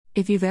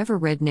If you've ever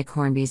read Nick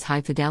Hornby's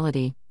High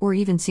Fidelity, or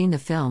even seen the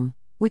film,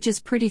 which is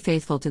pretty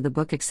faithful to the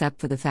book except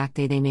for the fact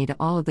they made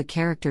all of the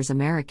characters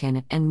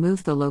American and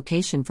moved the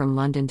location from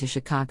London to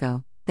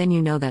Chicago, then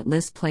you know that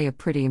lists play a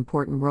pretty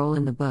important role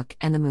in the book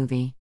and the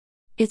movie.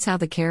 It's how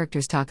the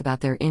characters talk about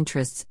their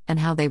interests and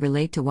how they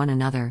relate to one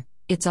another.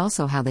 It's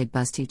also how they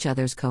bust each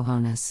other's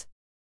cojones.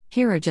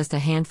 Here are just a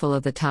handful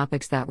of the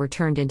topics that were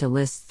turned into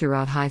lists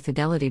throughout High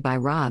Fidelity by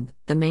Rob,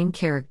 the main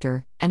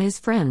character, and his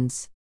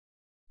friends.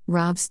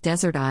 Rob's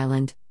Desert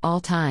Island,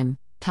 all-time,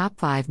 top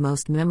 5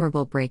 most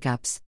memorable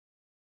breakups.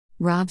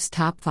 Rob's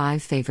top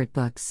 5 favorite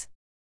books.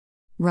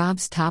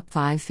 Rob's top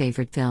 5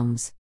 favorite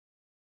films.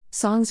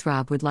 Songs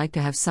Rob would like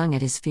to have sung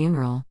at his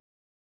funeral.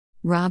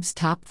 Rob's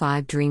top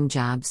 5 dream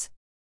jobs.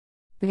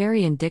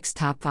 Barry and Dick's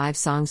top 5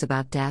 songs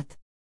about death.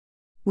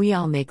 We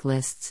all make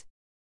lists.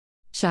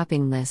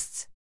 Shopping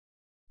lists.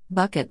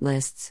 Bucket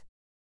lists.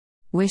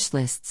 Wish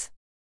lists.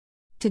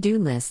 To-do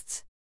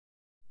lists.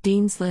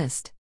 Dean's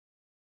list.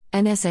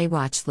 NSA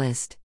watch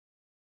list.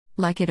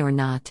 Like it or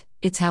not,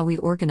 it's how we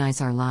organize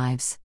our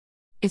lives.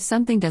 If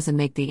something doesn't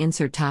make the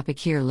insert topic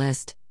here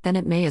list, then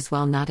it may as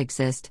well not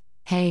exist.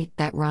 Hey,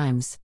 that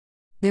rhymes.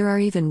 There are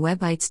even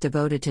websites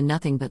devoted to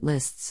nothing but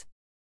lists.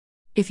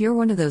 If you're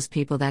one of those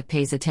people that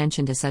pays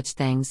attention to such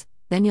things,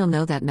 then you'll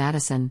know that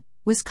Madison,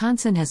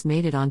 Wisconsin has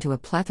made it onto a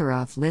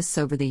plethora of lists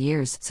over the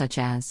years, such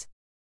as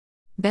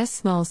Best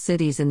Small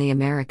Cities in the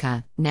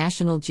America,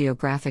 National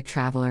Geographic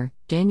Traveler,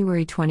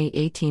 January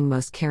 2018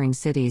 Most Caring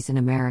Cities in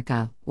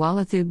America,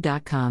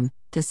 Wallethube.com,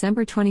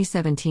 December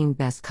 2017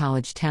 Best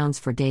College Towns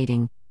for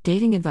Dating,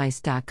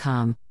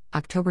 Datingadvice.com,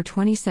 October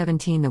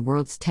 2017 The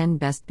World's 10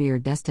 Best Beer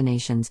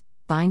Destinations,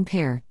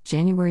 VinePair,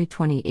 January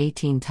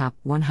 2018 Top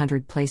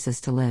 100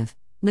 Places to Live,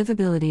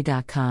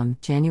 Livability.com,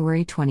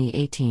 January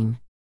 2018.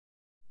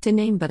 To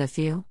name but a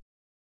few.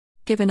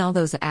 Given all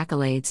those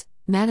accolades,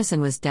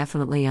 Madison was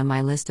definitely on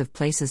my list of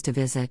places to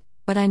visit,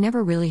 but I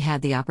never really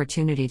had the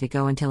opportunity to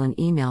go until an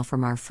email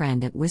from our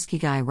friend at Whiskey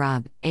Guy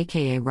Rob,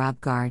 aka Rob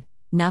Guard,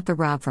 not the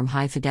Rob from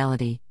High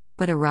Fidelity,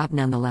 but a Rob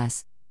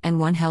nonetheless, and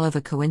one hell of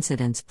a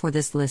coincidence for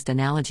this list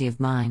analogy of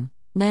mine,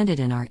 landed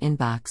in our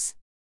inbox.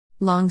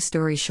 Long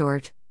story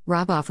short,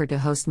 Rob offered to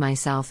host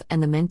myself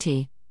and the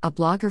mentee, a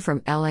blogger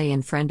from LA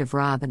and friend of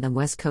Rob in the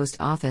West Coast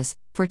office,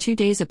 for 2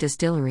 days of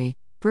distillery,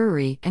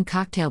 brewery, and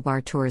cocktail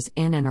bar tours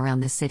in and around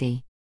the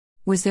city.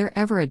 Was there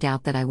ever a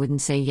doubt that I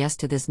wouldn't say yes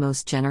to this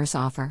most generous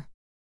offer?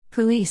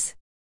 Police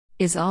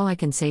is all I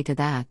can say to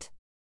that.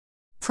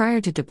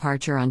 Prior to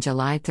departure on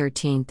July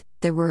 13th,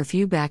 there were a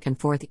few back and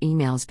forth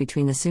emails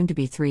between the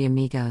soon-to-be 3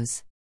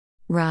 amigos.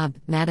 Rob,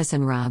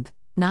 Madison Rob,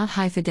 not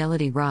High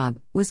Fidelity Rob,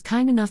 was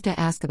kind enough to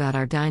ask about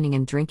our dining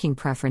and drinking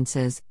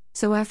preferences,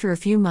 so after a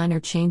few minor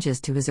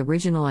changes to his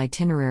original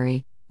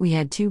itinerary, we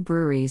had 2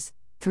 breweries,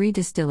 3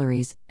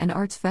 distilleries, an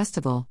arts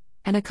festival,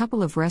 and a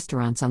couple of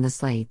restaurants on the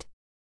slate.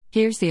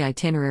 Here's the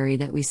itinerary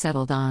that we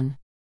settled on.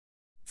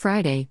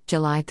 Friday,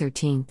 July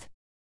 13th.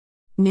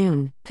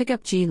 Noon, pick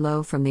up G.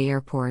 Lowe from the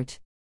airport.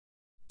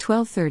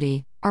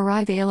 12:30,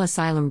 arrive Ale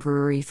Asylum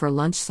Brewery for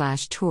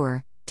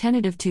lunch/tour,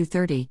 tentative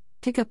 2:30,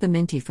 pick up the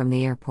Minty from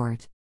the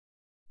airport.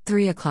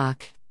 3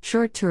 o'clock,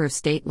 short tour of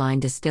State Line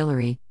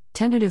Distillery,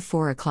 tentative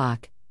 4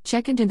 o'clock,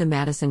 check into the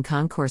Madison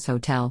Concourse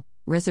Hotel,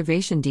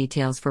 reservation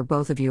details for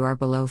both of you are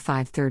below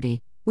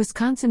 5:30,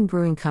 Wisconsin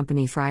Brewing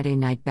Company Friday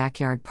night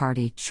backyard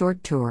party,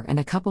 short tour and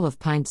a couple of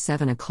pints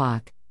 7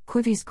 o'clock,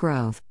 Quivies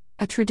Grove,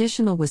 a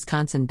traditional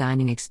Wisconsin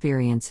dining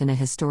experience in a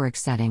historic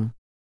setting.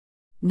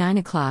 9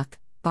 o'clock,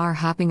 bar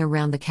hopping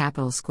around the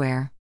Capitol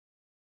Square.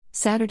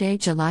 Saturday,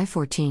 July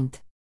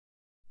 14th.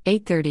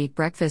 8:30,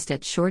 breakfast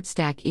at Short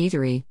Stack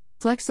Eatery,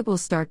 flexible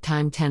start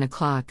time 10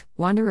 o'clock,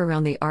 wander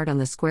around the Art on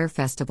the Square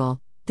Festival,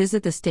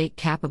 visit the state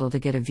capitol to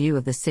get a view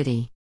of the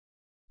city.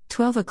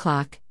 12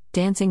 o'clock,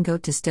 Dancing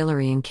Goat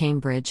Distillery in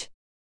Cambridge.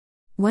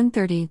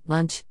 1:30,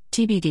 lunch,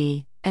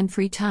 TBD, and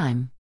free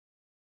time.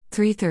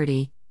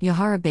 3:30,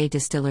 Yahara Bay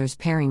Distillers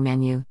pairing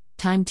menu,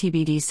 time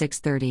TBD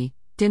 6:30,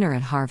 dinner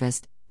at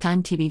Harvest,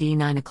 time TBD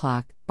 9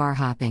 o'clock, bar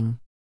hopping.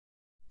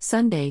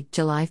 Sunday,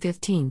 July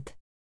 15th.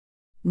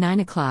 9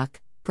 o'clock,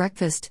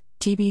 breakfast,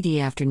 TBD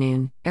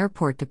afternoon,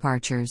 airport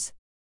departures.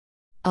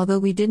 Although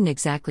we didn't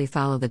exactly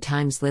follow the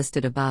times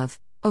listed above,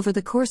 over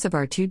the course of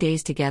our 2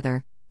 days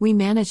together, we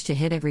managed to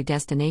hit every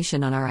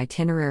destination on our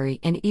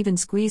itinerary and even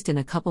squeezed in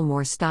a couple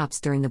more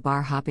stops during the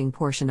bar hopping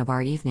portion of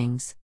our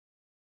evenings.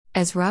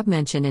 As Rob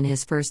mentioned in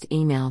his first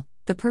email,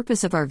 the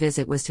purpose of our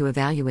visit was to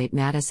evaluate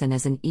Madison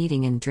as an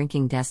eating and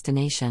drinking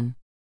destination.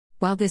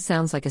 While this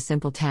sounds like a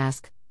simple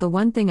task, the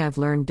one thing I've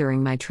learned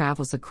during my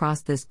travels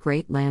across this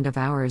great land of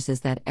ours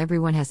is that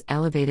everyone has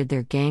elevated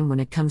their game when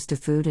it comes to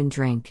food and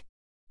drink.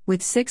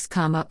 With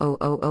 6,000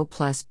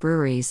 plus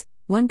breweries,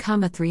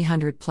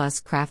 1,300 plus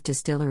craft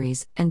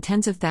distilleries, and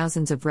tens of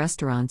thousands of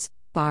restaurants,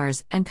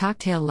 bars, and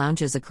cocktail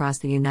lounges across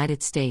the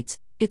United States,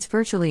 it's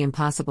virtually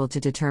impossible to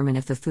determine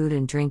if the food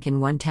and drink in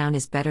one town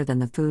is better than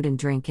the food and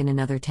drink in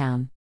another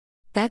town.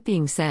 That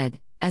being said,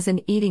 as an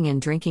eating and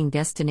drinking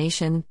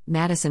destination,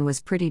 Madison was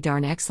pretty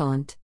darn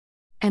excellent.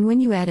 And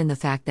when you add in the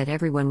fact that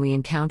everyone we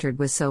encountered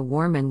was so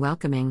warm and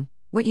welcoming,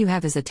 what you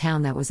have is a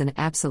town that was an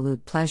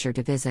absolute pleasure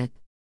to visit.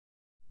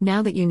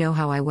 Now that you know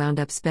how I wound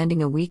up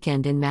spending a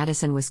weekend in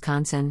Madison,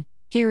 Wisconsin,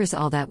 here is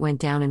all that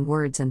went down in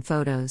words and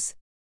photos.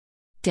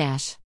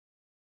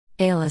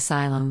 Ale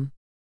Asylum.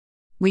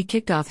 We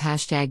kicked off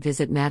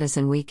 #Visit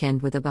Madison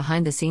weekend with a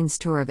behind-the-scenes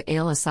tour of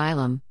Ale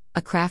Asylum,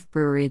 a craft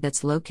brewery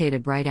that's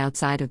located right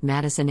outside of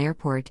Madison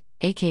Airport,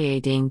 aka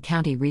Dane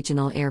County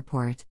Regional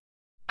Airport.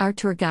 Our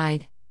tour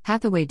guide,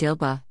 Hathaway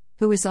Dilba,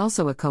 who is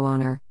also a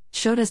co-owner,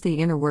 showed us the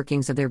inner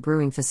workings of their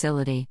brewing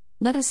facility,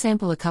 let us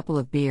sample a couple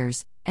of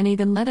beers, and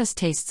even let us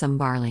taste some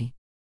barley.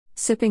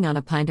 Sipping on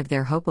a pint of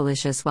their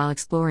Hopalicious while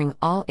exploring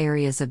all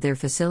areas of their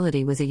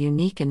facility was a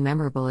unique and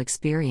memorable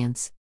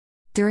experience.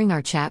 During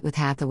our chat with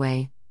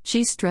Hathaway,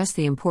 she stressed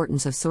the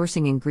importance of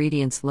sourcing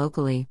ingredients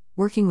locally,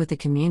 working with the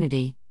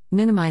community,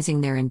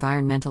 minimizing their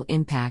environmental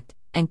impact,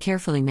 and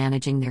carefully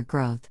managing their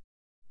growth.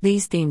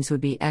 These themes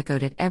would be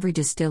echoed at every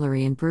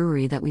distillery and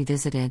brewery that we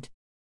visited.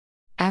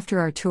 After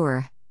our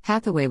tour,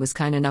 Hathaway was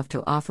kind enough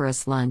to offer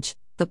us lunch.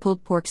 The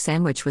pulled pork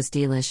sandwich was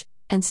delish,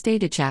 and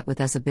stayed to chat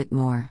with us a bit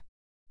more.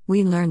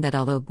 We learned that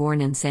although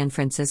born in San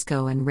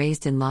Francisco and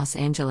raised in Los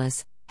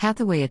Angeles,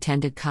 Hathaway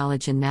attended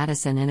college in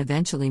Madison and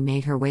eventually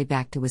made her way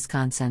back to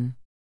Wisconsin.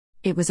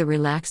 It was a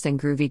relaxed and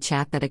groovy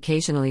chat that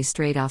occasionally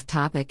strayed off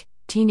topic.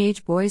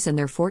 Teenage boys and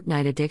their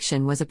Fortnite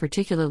addiction was a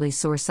particularly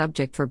sore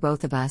subject for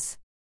both of us.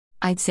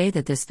 I'd say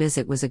that this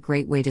visit was a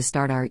great way to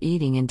start our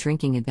eating and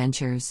drinking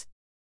adventures.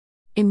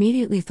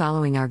 Immediately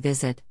following our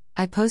visit,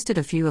 I posted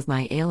a few of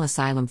my Ale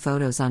Asylum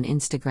photos on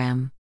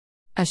Instagram.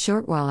 A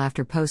short while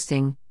after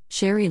posting,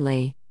 Sherry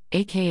Lee,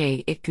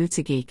 aka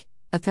Itgutsageek,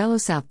 a fellow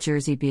South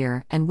Jersey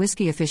beer and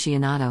whiskey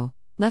aficionado,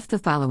 left the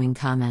following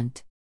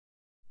comment.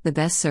 The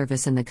best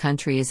service in the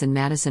country is in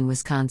Madison,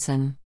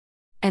 Wisconsin.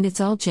 And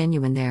it's all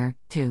genuine there,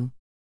 too.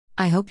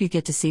 I hope you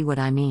get to see what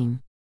I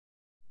mean.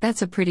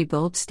 That's a pretty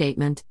bold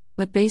statement,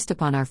 but based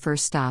upon our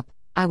first stop,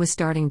 I was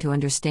starting to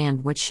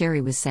understand what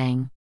Sherry was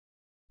saying.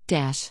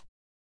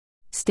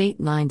 State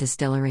Line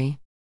Distillery.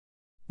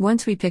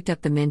 Once we picked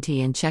up the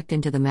Minty and checked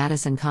into the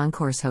Madison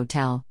Concourse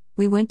Hotel,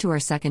 we went to our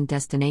second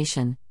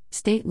destination,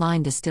 State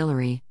Line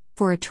Distillery,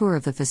 for a tour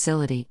of the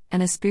facility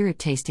and a spirit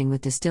tasting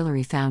with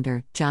distillery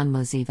founder, John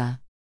Moziva.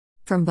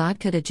 From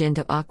vodka to gin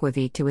to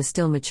aquavit to a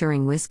still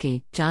maturing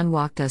whiskey, John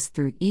walked us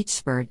through each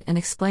spurt and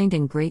explained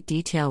in great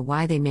detail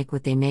why they make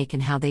what they make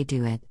and how they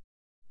do it.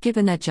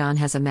 Given that John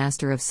has a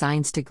Master of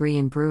Science degree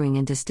in brewing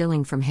and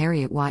distilling from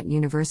Heriot-Watt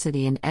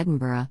University in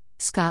Edinburgh,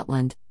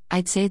 Scotland,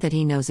 I'd say that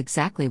he knows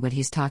exactly what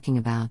he's talking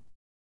about.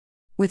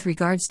 With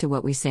regards to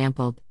what we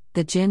sampled,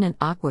 the gin and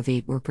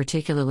aquavit were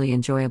particularly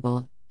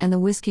enjoyable, and the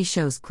whiskey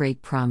shows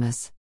great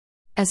promise.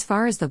 As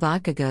far as the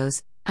vodka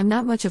goes, I'm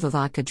not much of a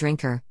vodka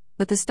drinker,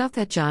 but the stuff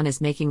that John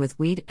is making with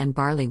wheat and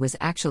barley was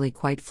actually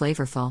quite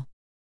flavorful.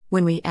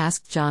 When we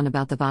asked John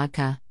about the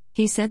vodka,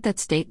 he said that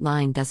State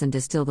Line doesn't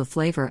distill the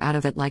flavor out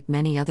of it like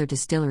many other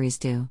distilleries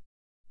do.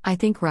 I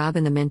think Rob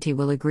and the Minty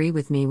will agree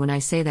with me when I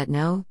say that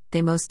no,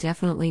 they most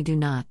definitely do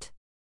not.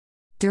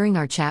 During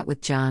our chat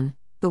with John,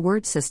 the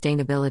words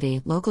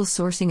sustainability, local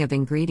sourcing of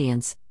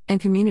ingredients,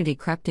 and community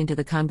crept into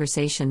the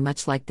conversation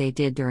much like they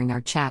did during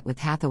our chat with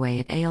Hathaway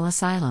at Ale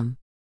Asylum.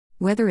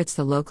 Whether it's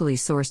the locally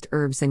sourced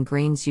herbs and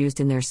grains used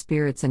in their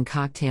spirits and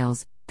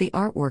cocktails, the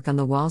artwork on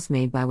the walls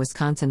made by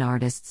Wisconsin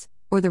artists,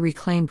 or the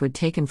reclaimed wood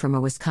taken from a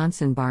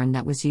Wisconsin barn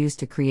that was used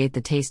to create the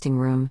tasting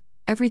room,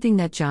 everything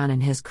that John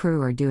and his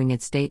crew are doing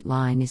at State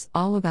Line is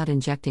all about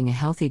injecting a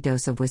healthy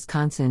dose of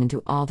Wisconsin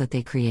into all that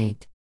they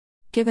create.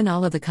 Given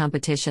all of the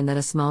competition that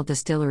a small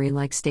distillery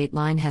like State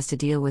Line has to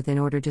deal with in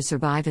order to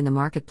survive in the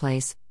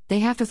marketplace, they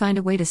have to find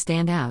a way to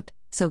stand out,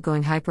 so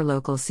going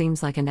hyperlocal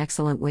seems like an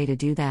excellent way to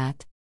do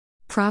that.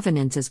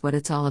 Provenance is what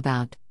it's all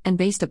about, and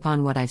based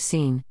upon what I've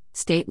seen,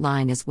 State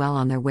Line is well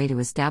on their way to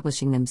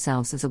establishing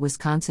themselves as a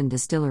Wisconsin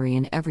distillery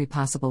in every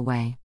possible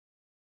way.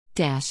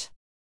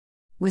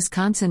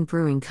 Wisconsin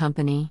Brewing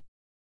Company.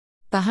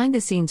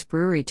 Behind-the-scenes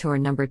brewery tour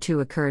number 2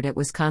 occurred at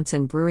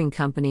Wisconsin Brewing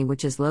Company,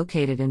 which is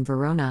located in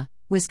Verona,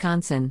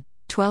 Wisconsin,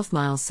 12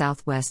 miles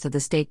southwest of the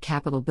state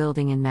capitol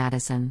building in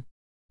Madison.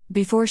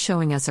 Before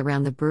showing us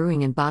around the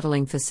brewing and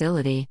bottling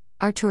facility,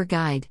 our tour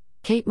guide,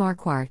 Kate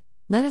Marquardt,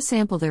 let us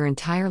sample their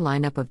entire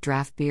lineup of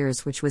draft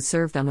beers, which was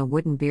served on a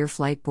wooden beer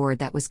flight board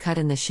that was cut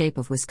in the shape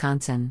of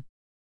Wisconsin.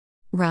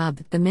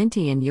 Rob, the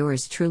Minty, and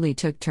yours truly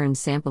took turns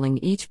sampling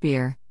each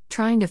beer,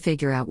 trying to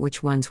figure out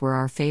which ones were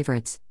our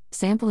favorites.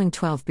 Sampling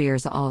 12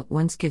 beers all at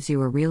once gives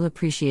you a real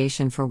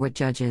appreciation for what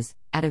judges,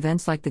 at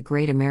events like the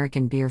Great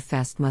American Beer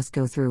Fest, must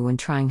go through when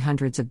trying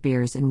hundreds of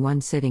beers in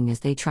one sitting as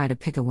they try to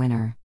pick a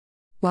winner.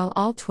 While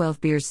all 12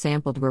 beers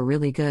sampled were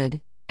really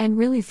good, and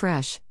really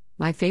fresh,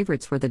 my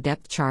favorites were the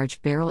Depth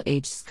Charge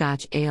Barrel-Aged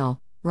Scotch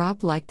Ale.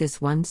 Rob liked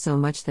this one so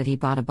much that he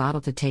bought a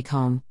bottle to take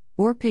home,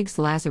 War Pig's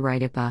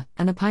Lazarite IPA,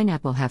 and the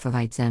Pineapple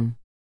Hefeweizen.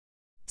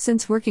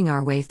 Since working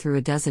our way through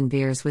a dozen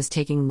beers was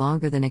taking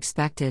longer than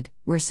expected,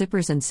 we're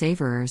sippers and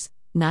savorers,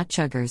 not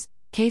chuggers,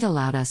 Kate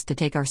allowed us to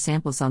take our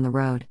samples on the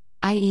road,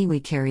 i.e., we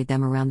carried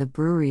them around the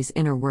brewery's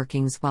inner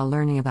workings while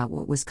learning about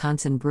what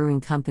Wisconsin Brewing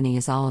Company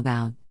is all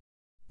about.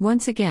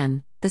 Once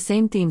again, the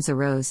same themes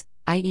arose,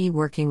 i.e.,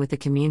 working with the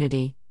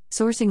community,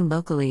 sourcing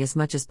locally as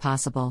much as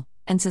possible,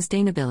 and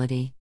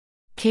sustainability.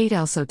 Kate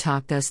also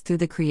talked us through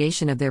the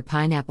creation of their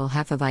pineapple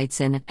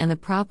Hefeweizen and the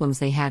problems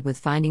they had with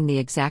finding the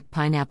exact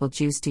pineapple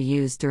juice to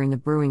use during the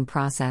brewing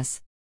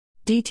process.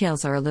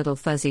 Details are a little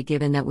fuzzy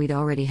given that we'd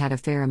already had a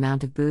fair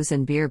amount of booze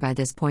and beer by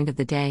this point of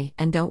the day,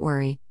 and don't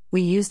worry,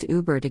 we used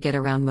Uber to get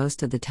around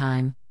most of the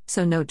time,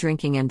 so no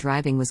drinking and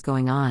driving was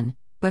going on,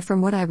 but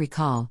from what I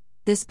recall,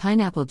 this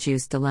pineapple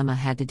juice dilemma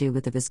had to do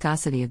with the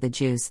viscosity of the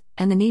juice,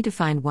 and the need to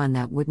find one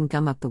that wouldn't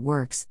gum up the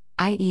works,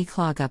 i.e.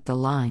 clog up the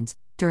lines,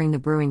 during the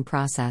brewing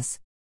process.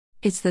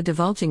 It's the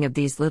divulging of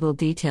these little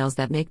details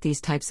that make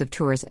these types of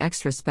tours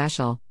extra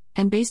special,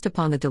 and based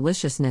upon the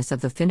deliciousness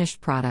of the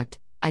finished product,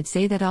 I'd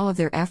say that all of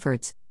their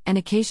efforts, and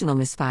occasional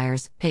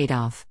misfires, paid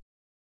off.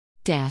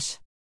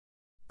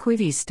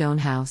 Quivvy's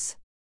Stonehouse.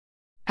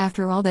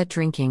 After all that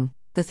drinking,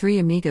 the three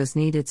amigos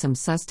needed some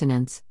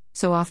sustenance,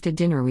 so off to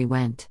dinner we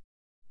went.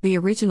 The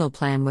original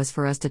plan was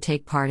for us to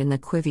take part in the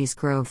Quivvy's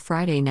Grove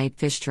Friday night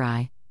fish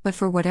dry, but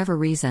for whatever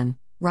reason,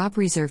 Rob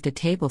reserved a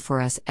table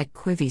for us at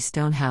Quivvy's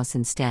Stonehouse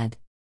instead.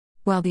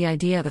 While the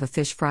idea of a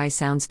fish fry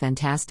sounds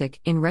fantastic,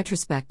 in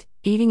retrospect,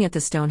 eating at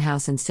the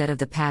Stonehouse instead of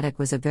the paddock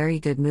was a very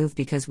good move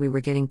because we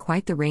were getting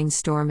quite the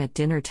rainstorm at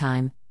dinner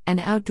time, and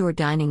outdoor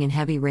dining in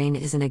heavy rain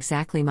isn't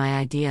exactly my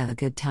idea of a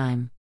good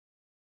time.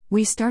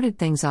 We started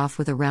things off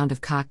with a round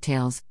of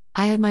cocktails.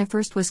 I had my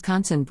first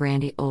Wisconsin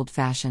brandy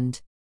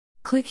old-fashioned.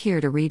 Click here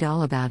to read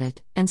all about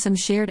it, and some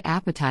shared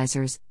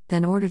appetizers,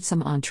 then ordered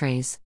some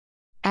entrees.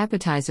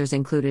 Appetizers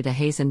included a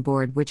Hazen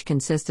board which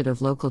consisted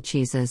of local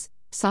cheeses,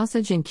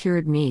 sausage and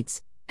cured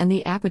meats, and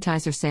the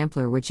appetizer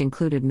sampler which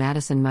included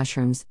Madison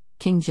mushrooms,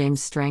 King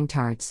James strang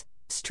tarts,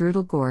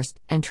 strudel gorst,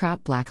 and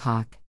trout black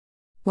hawk.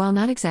 While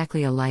not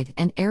exactly a light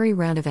and airy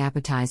round of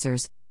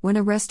appetizers, when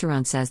a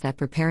restaurant says that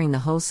preparing the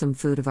wholesome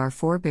food of our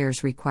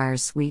forebears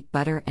requires sweet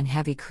butter and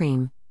heavy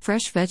cream,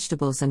 fresh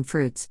vegetables and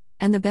fruits,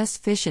 and the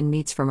best fish and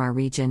meats from our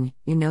region,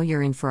 you know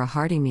you're in for a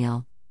hearty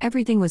meal.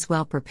 Everything was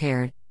well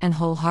prepared, and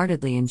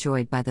wholeheartedly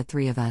enjoyed by the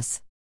three of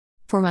us.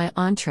 For my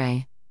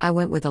entree, I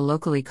went with a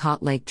locally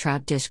caught lake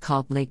trout dish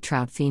called Lake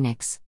Trout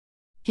Phoenix.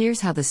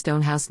 Here's how the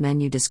Stonehouse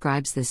menu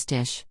describes this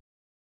dish.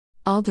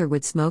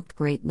 Alderwood smoked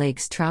Great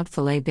Lakes trout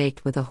fillet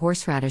baked with a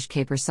horseradish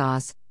caper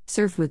sauce,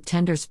 served with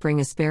tender spring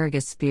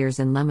asparagus spears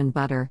and lemon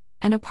butter,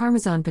 and a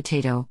Parmesan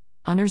potato,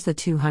 honors the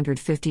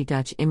 250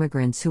 Dutch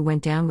immigrants who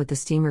went down with the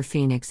steamer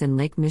Phoenix in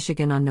Lake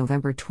Michigan on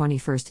November 21,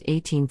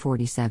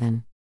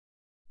 1847.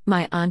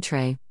 My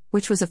entree,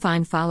 which was a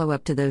fine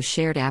follow-up to those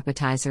shared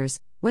appetizers,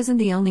 wasn't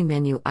the only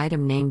menu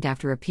item named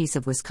after a piece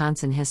of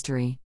Wisconsin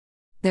history.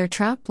 Their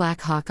trout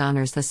black hawk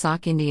honors the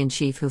Sauk Indian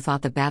chief who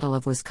fought the Battle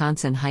of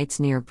Wisconsin Heights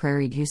near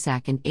Prairie du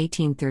Sac in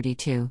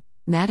 1832.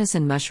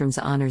 Madison mushrooms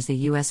honors the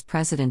U.S.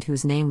 president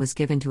whose name was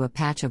given to a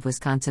patch of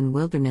Wisconsin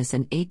wilderness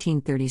in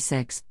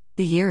 1836,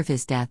 the year of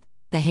his death.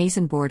 The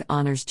Hazen board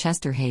honors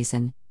Chester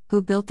Hazen,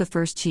 who built the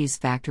first cheese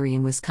factory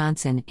in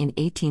Wisconsin in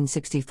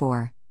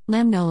 1864.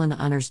 Lamb Nolan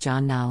honors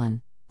John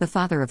Nolan, the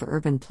father of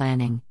urban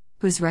planning,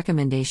 whose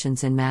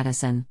recommendations in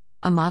Madison,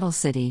 a model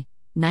city,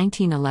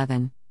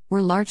 1911,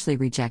 were largely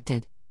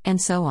rejected,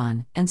 and so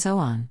on, and so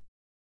on.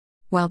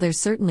 While there's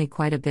certainly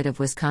quite a bit of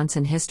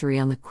Wisconsin history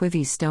on the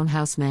Quivvy's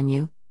Stonehouse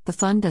menu, the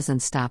fun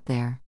doesn't stop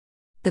there.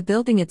 The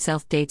building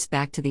itself dates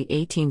back to the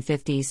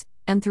 1850s,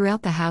 and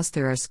throughout the house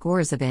there are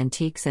scores of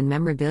antiques and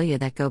memorabilia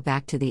that go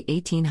back to the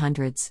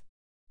 1800s.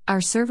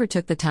 Our server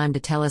took the time to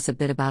tell us a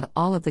bit about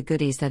all of the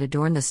goodies that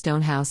adorn the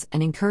Stonehouse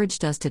and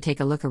encouraged us to take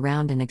a look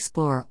around and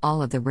explore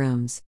all of the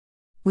rooms.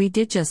 We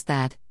did just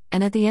that,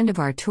 and at the end of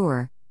our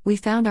tour, we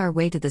found our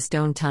way to the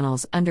stone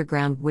tunnels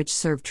underground which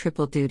serve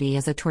triple duty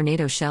as a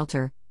tornado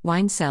shelter,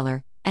 wine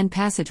cellar, and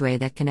passageway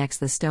that connects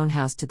the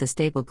Stonehouse to the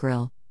Stable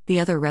Grill, the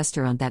other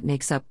restaurant that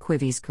makes up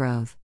Quivvy's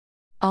Grove.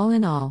 All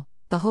in all,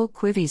 the whole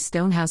Quivvy's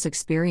Stonehouse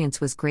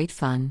experience was great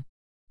fun.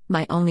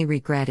 My only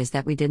regret is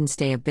that we didn't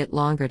stay a bit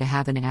longer to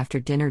have an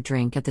after-dinner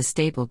drink at the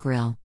Stable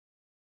Grill.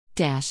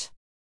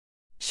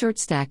 Short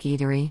Stack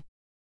Eatery.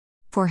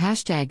 For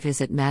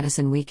 #visit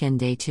Madison Weekend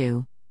Day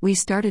 2, we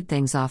started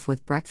things off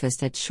with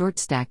breakfast at Short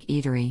Stack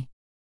Eatery.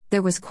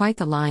 There was quite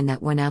the line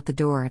that went out the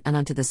door and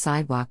onto the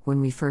sidewalk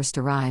when we first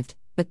arrived,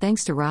 but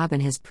thanks to Rob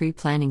and his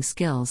pre-planning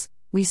skills,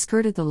 we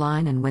skirted the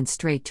line and went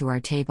straight to our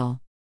table.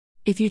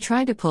 If you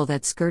tried to pull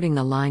that skirting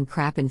the line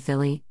crap in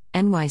Philly,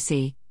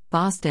 NYC,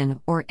 Boston,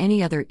 or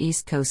any other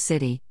East Coast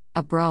city,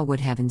 a brawl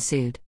would have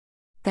ensued.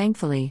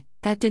 Thankfully,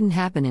 that didn't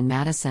happen in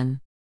Madison.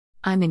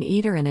 I'm an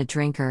eater and a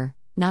drinker,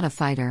 not a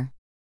fighter.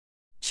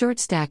 Short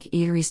Stack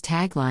Eatery's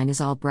tagline is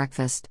all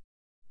breakfast.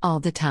 All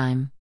the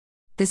time.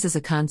 This is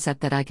a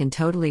concept that I can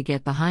totally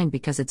get behind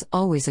because it's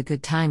always a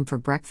good time for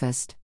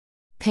breakfast.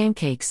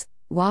 Pancakes,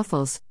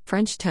 waffles,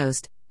 French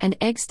toast, and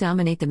eggs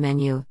dominate the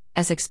menu,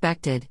 as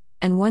expected,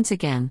 and once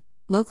again,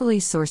 locally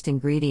sourced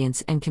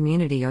ingredients and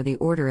community are the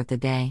order of the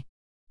day.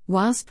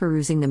 Whilst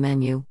perusing the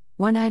menu,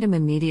 one item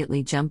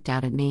immediately jumped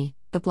out at me: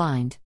 the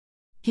blind.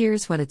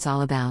 Here's what it's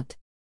all about.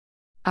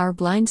 Our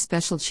blind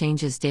special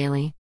changes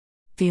daily.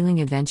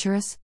 Feeling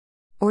adventurous?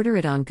 Order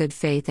it on good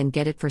faith and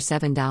get it for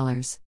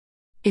 $7.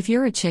 If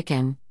you're a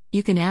chicken,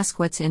 you can ask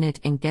what's in it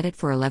and get it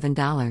for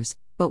 $11,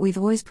 but we've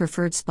always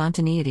preferred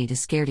spontaneity to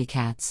scaredy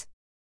cats.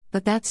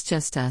 But that's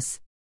just us.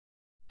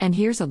 And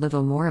here's a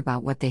little more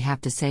about what they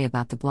have to say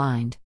about the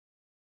blind.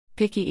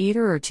 Picky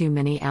eater or too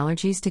many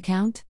allergies to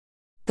count?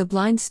 The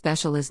blind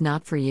special is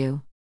not for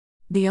you.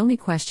 The only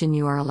question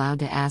you are allowed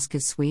to ask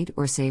is sweet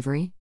or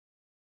savory?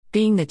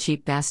 Being the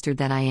cheap bastard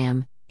that I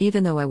am,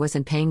 even though I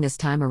wasn't paying this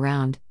time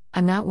around,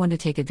 I'm not one to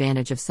take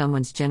advantage of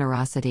someone's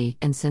generosity,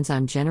 and since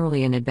I'm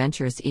generally an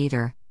adventurous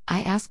eater,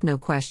 I asked no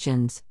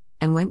questions,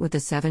 and went with the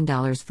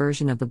 $7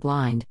 version of the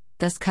blind,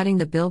 thus cutting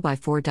the bill by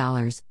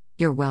 $4.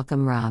 You're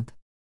welcome, Rob.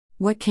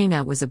 What came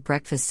out was a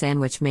breakfast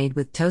sandwich made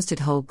with toasted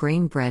whole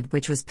grain bread,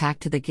 which was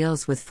packed to the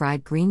gills with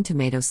fried green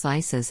tomato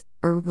slices,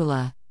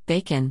 arugula,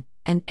 bacon,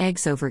 and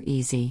eggs over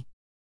easy.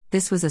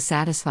 This was a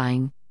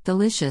satisfying,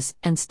 delicious,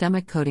 and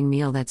stomach-coating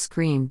meal that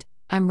screamed,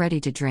 "I'm ready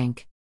to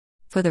drink."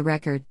 For the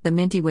record, the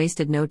Minty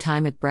wasted no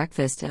time at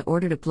breakfast and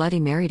ordered a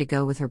Bloody Mary to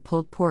go with her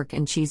pulled pork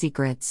and cheesy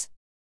grits.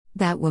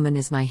 That woman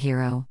is my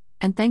hero,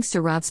 and thanks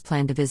to Rob's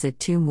plan to visit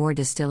 2 more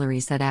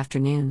distilleries that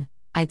afternoon,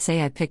 I'd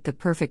say I picked the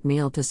perfect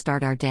meal to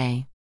start our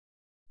day.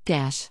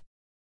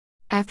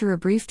 After a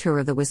brief tour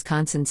of the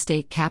Wisconsin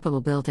State Capitol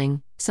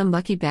building, some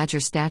Lucky Badger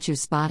statue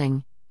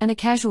spotting, and a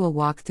casual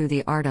walk through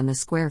the Art on the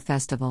Square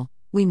festival,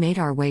 we made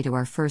our way to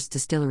our first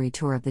distillery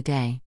tour of the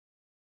day.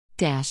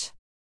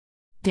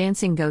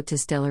 Dancing Goat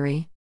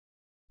Distillery.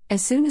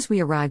 As soon as we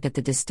arrived at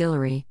the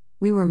distillery,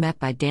 we were met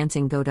by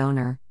Dancing Goat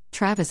owner,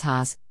 Travis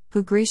Haas,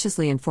 who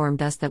graciously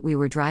informed us that we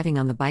were driving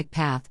on the bike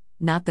path,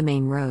 not the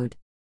main road.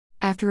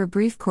 After a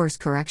brief course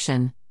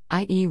correction,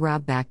 i.e.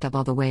 Rob backed up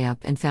all the way up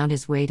and found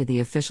his way to the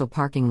official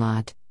parking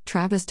lot,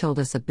 Travis told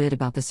us a bit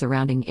about the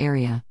surrounding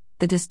area.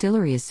 The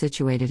distillery is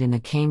situated in a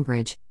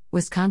Cambridge,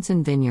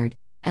 Wisconsin vineyard,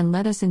 and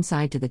led us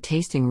inside to the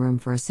tasting room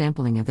for a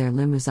sampling of their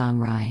Limousin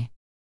rye.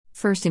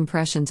 First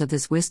impressions of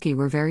this whiskey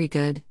were very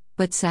good,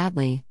 but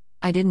sadly,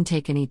 I didn't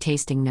take any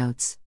tasting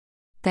notes.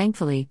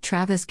 Thankfully,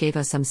 Travis gave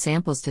us some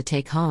samples to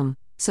take home,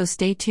 so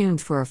stay tuned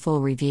for a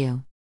full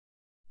review.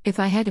 If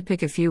I had to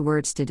pick a few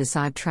words to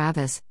describe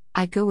Travis,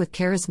 I'd go with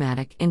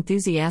charismatic,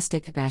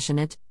 enthusiastic,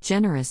 passionate,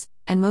 generous,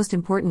 and most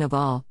important of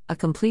all, a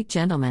complete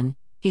gentleman.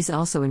 He's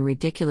also in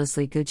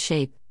ridiculously good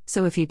shape,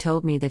 so if he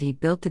told me that he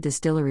built the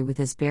distillery with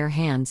his bare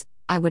hands,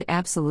 I would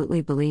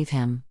absolutely believe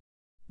him.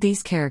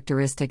 These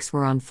characteristics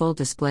were on full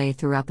display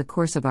throughout the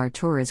course of our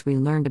tour as we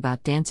learned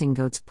about Dancing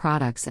Goat's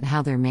products and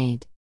how they're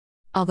made.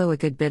 Although a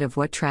good bit of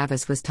what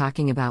Travis was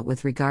talking about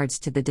with regards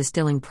to the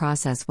distilling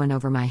process went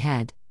over my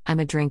head, I'm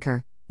a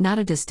drinker, not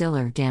a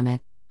distiller, damn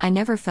it. I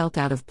never felt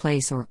out of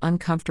place or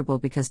uncomfortable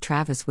because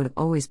Travis would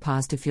always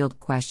pause to field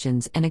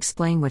questions and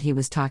explain what he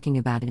was talking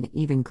about in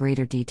even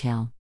greater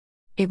detail.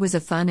 It was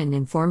a fun and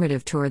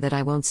informative tour that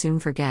I won't soon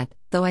forget,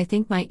 though I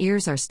think my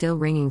ears are still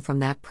ringing from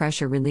that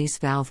pressure release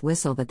valve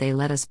whistle that they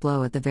let us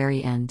blow at the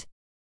very end.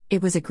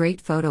 It was a great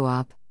photo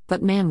op,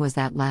 but man was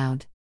that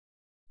loud.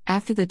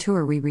 After the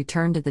tour we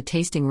returned to the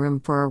tasting room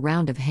for a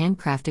round of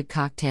handcrafted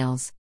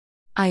cocktails.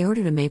 I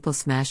ordered a maple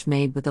smash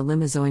made with a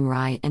Limousin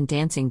rye and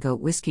Dancing Goat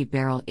whiskey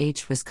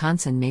barrel-aged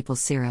Wisconsin maple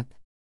syrup.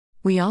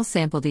 We all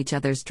sampled each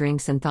other's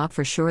drinks and thought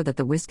for sure that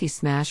the whiskey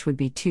smash would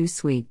be too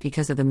sweet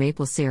because of the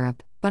maple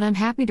syrup, but I'm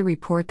happy to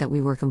report that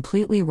we were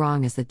completely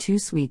wrong as the too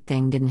sweet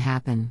thing didn't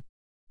happen.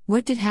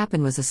 What did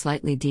happen was a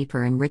slightly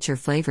deeper and richer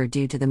flavor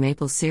due to the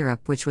maple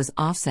syrup, which was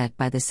offset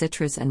by the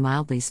citrus and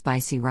mildly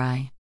spicy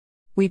rye.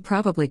 We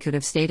probably could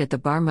have stayed at the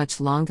bar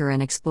much longer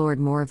and explored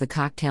more of the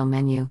cocktail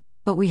menu,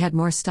 but we had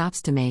more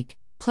stops to make,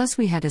 plus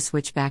we had to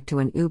switch back to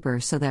an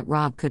Uber so that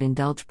Rob could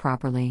indulge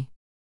properly.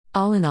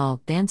 All in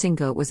all, Dancing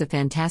Goat was a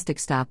fantastic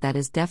stop that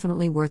is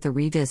definitely worth a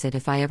revisit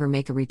if I ever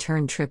make a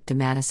return trip to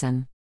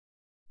Madison.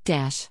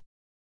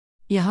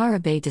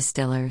 Yahara Bay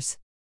Distillers.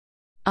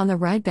 On the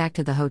ride back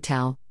to the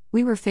hotel,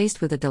 we were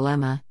faced with a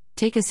dilemma: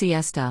 take a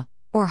siesta,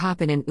 or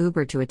hop in an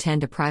Uber to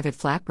attend a private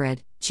flatbread,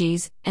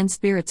 cheese, and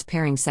spirits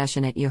pairing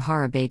session at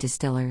Yahara Bay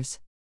Distillers.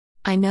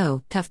 I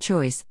know, tough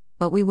choice,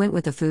 but we went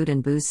with the food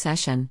and booze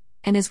session,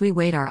 and as we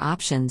weighed our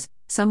options,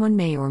 someone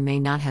may or may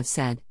not have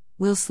said,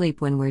 "We'll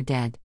sleep when we're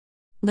dead.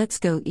 Let's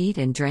go eat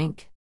and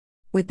drink."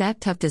 With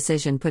that tough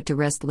decision put to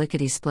rest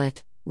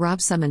lickety-split,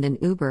 Rob summoned an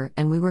Uber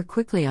and we were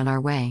quickly on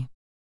our way.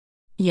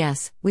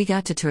 Yes, we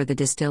got to tour the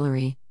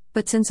distillery,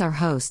 but since our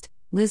host,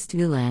 Liz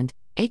Duland,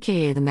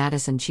 aka the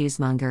Madison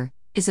Cheesemonger,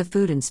 is a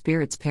food and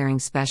spirits pairing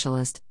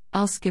specialist,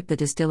 I'll skip the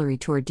distillery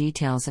tour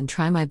details and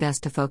try my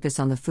best to focus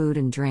on the food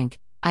and drink.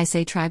 I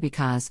say try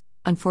because,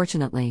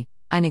 unfortunately,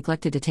 I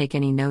neglected to take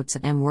any notes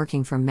and am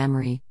working from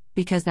memory,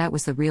 because that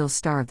was the real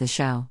star of the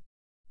show.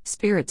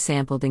 Spirits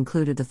sampled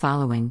included the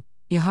following: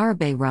 Yahara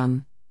Bay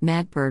rum,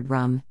 Mad Bird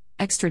rum,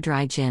 extra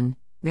dry gin,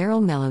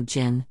 Barrel Mellow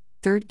gin,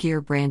 Third Gear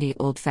brandy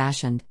old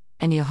fashioned,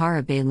 and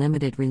Yahara Bay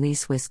limited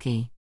release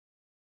whiskey.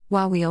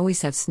 While we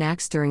always have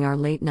snacks during our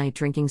late night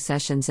drinking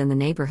sessions in the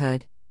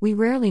neighborhood, we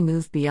rarely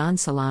move beyond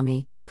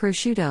salami,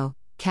 prosciutto,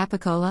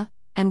 capicola,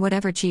 and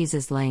whatever cheese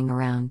is laying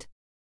around.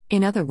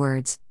 In other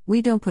words,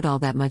 we don't put all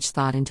that much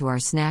thought into our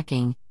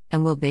snacking,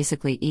 and we'll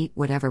basically eat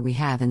whatever we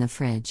have in the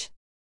fridge.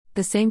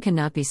 The same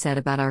cannot be said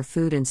about our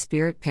food and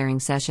spirit pairing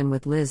session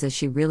with Liz, as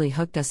she really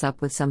hooked us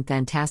up with some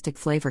fantastic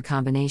flavor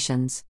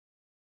combinations.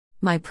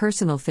 My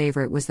personal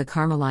favorite was the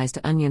caramelized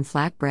onion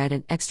flatbread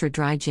and extra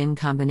dry gin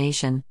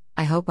combination.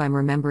 I hope I'm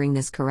remembering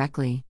this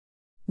correctly.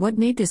 What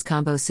made this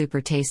combo super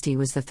tasty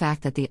was the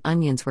fact that the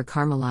onions were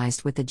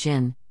caramelized with the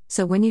gin,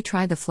 so when you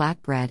try the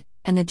flatbread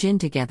and the gin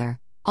together,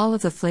 all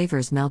of the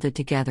flavors melded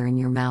together in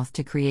your mouth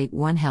to create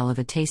one hell of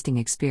a tasting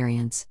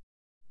experience.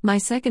 My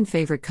second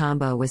favorite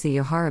combo was the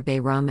Yahara Bay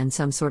rum and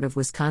some sort of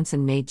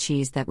Wisconsin-made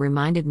cheese that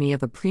reminded me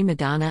of a Prima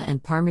Donna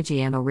and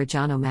Parmigiano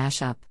Reggiano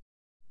mashup.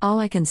 All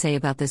I can say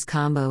about this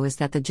combo is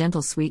that the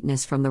gentle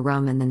sweetness from the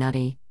rum and the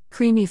nutty,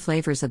 creamy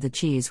flavors of the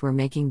cheese were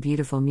making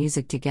beautiful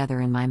music together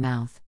in my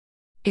mouth.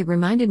 It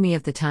reminded me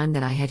of the time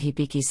that I had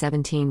Hibiki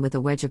 17 with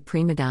a wedge of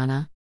Prima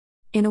Donna.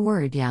 In a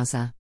word,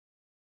 yowza.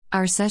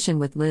 Our session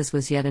with Liz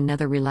was yet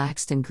another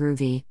relaxed and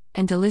groovy,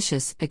 and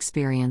delicious,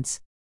 experience.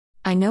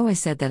 I know I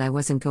said that I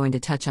wasn't going to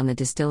touch on the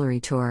distillery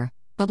tour,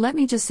 but let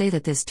me just say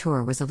that this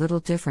tour was a little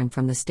different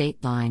from the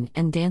State Line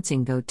and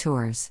Dancing Goat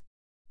tours.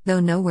 Though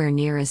nowhere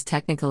near as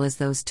technical as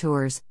those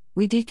tours,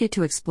 we did get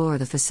to explore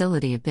the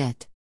facility a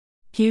bit.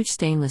 Huge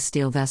stainless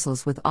steel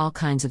vessels with all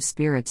kinds of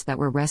spirits that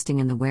were resting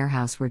in the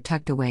warehouse were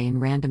tucked away in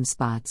random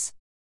spots.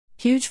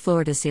 Huge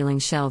floor-to-ceiling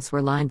shelves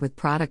were lined with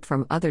product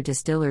from other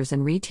distillers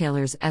and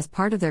retailers as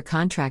part of their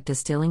contract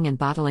distilling and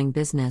bottling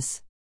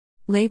business.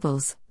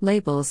 Labels,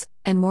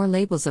 and more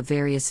labels of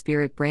various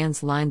spirit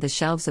brands lined the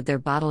shelves of their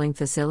bottling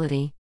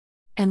facility.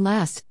 And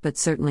last, but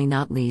certainly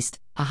not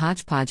least, a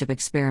hodgepodge of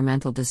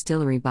experimental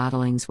distillery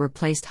bottlings were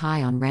placed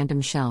high on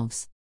random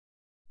shelves.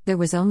 There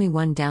was only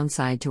one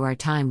downside to our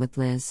time with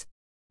Liz.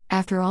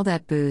 After all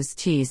that booze,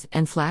 cheese,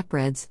 and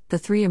flatbreads, the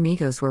three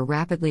amigos were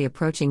rapidly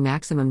approaching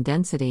maximum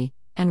density,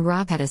 and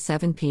Rob had a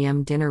 7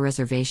 p.m. dinner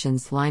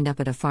reservations lined up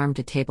at a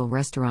farm-to-table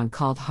restaurant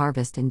called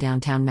Harvest in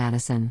downtown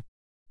Madison.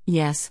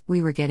 Yes,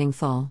 we were getting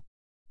full.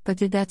 But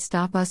did that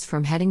stop us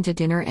from heading to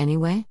dinner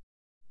anyway?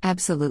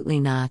 Absolutely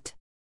not.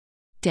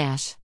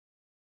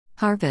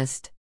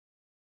 Harvest.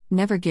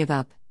 Never give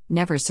up,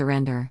 never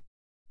surrender.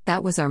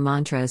 That was our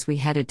mantra as we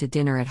headed to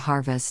dinner at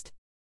Harvest.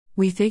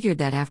 We figured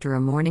that after a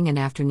morning and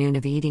afternoon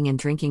of eating and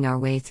drinking our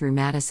way through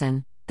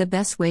Madison, the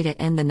best way to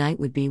end the night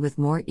would be with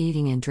more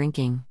eating and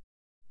drinking.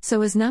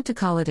 So as not to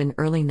call it an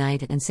early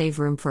night and save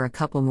room for a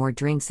couple more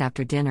drinks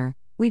after dinner,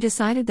 we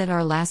decided that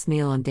our last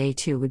meal on day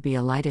 2 would be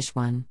a lightish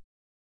one.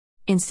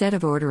 Instead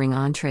of ordering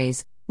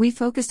entrees, we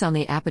focused on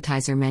the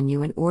appetizer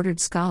menu and ordered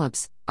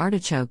scallops,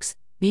 artichokes,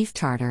 beef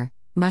tartare,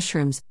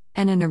 mushrooms,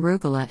 and an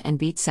arugula and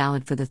beet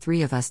salad for the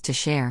three of us to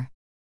share.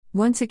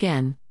 Once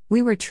again,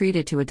 we were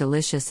treated to a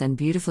delicious and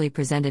beautifully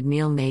presented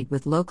meal made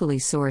with locally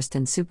sourced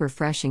and super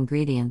fresh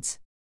ingredients.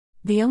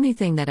 The only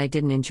thing that I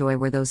didn't enjoy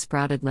were those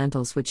sprouted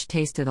lentils, which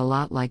tasted a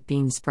lot like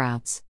bean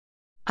sprouts.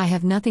 I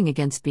have nothing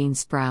against bean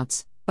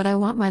sprouts, but I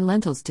want my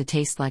lentils to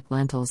taste like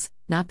lentils,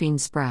 not bean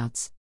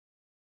sprouts.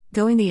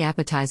 Going the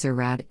appetizer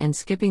route and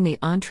skipping the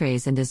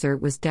entrees and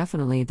dessert was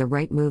definitely the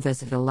right move,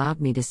 as it allowed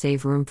me to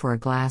save room for a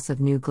glass of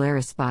New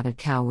Glarus Spotted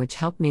Cow, which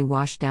helped me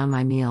wash down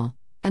my meal,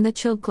 and the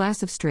chilled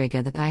glass of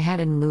Strega that I had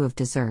in lieu of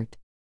dessert.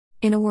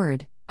 In a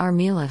word, our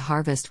meal at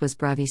Harvest was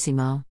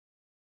bravissimo.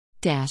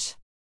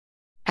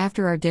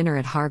 After our dinner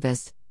at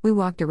Harvest, we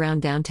walked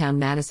around downtown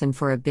Madison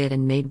for a bit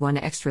and made one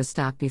extra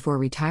stop before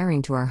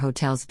retiring to our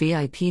hotel's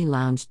VIP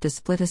lounge to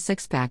split a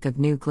 6-pack of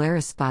New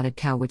Glarus Spotted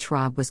Cow, which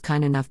Rob was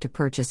kind enough to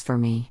purchase for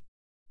me.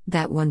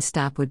 That one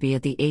stop would be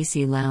at the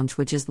AC Lounge,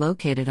 which is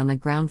located on the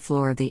ground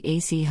floor of the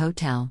AC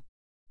Hotel.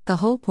 The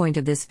whole point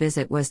of this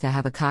visit was to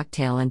have a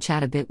cocktail and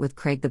chat a bit with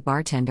Craig the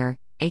bartender,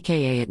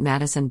 aka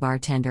 @Madison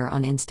Bartender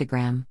on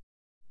Instagram.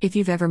 If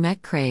you've ever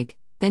met Craig,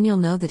 then you'll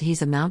know that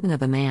he's a mountain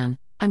of a man.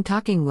 I'm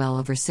talking well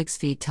over 6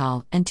 feet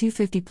tall and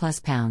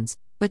 250+ pounds,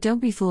 but don't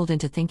be fooled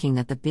into thinking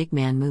that the big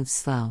man moves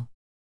slow.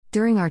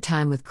 During our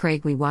time with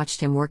Craig, we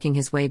watched him working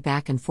his way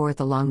back and forth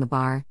along the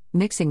bar,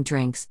 mixing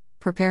drinks,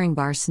 preparing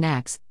bar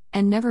snacks,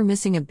 and never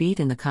missing a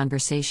beat in the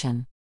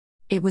conversation.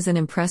 It was an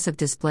impressive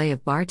display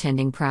of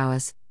bartending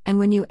prowess, and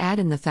when you add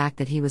in the fact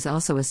that he was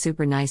also a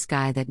super nice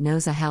guy that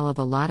knows a hell of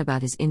a lot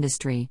about his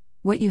industry,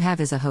 what you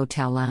have is a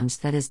hotel lounge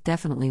that is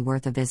definitely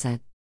worth a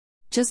visit.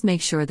 Just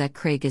make sure that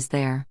Craig is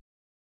there.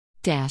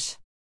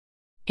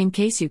 In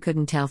case you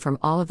couldn't tell from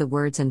all of the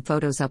words and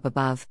photos up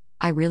above,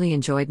 I really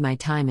enjoyed my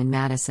time in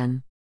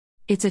Madison.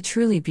 It's a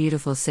truly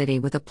beautiful city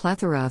with a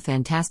plethora of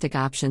fantastic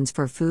options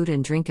for food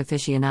and drink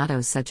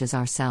aficionados such as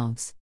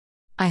ourselves.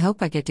 I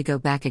hope I get to go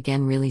back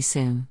again really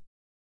soon.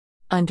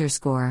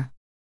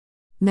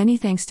 Many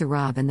thanks to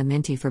Rob and the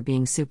Minty for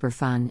being super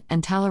fun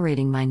and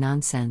tolerating my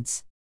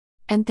nonsense.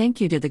 And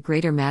thank you to the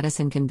Greater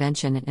Madison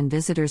Convention and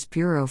Visitors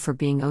Bureau for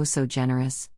being oh so generous.